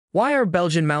Why are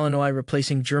Belgian Malinois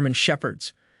replacing German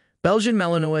Shepherds? Belgian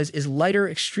Malinois is lighter,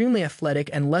 extremely athletic,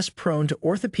 and less prone to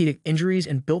orthopedic injuries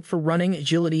and built for running,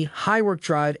 agility, high work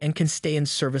drive, and can stay in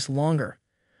service longer.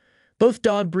 Both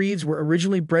dog breeds were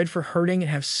originally bred for herding and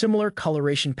have similar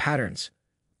coloration patterns.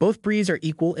 Both breeds are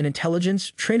equal in intelligence,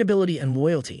 trainability, and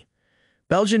loyalty.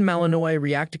 Belgian Malinois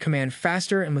react to command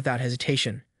faster and without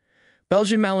hesitation.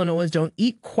 Belgian Malinois don't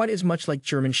eat quite as much like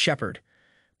German Shepherd.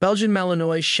 Belgian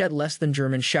Malinois shed less than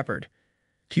German Shepherd.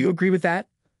 Do you agree with that?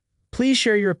 Please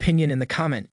share your opinion in the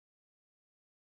comment.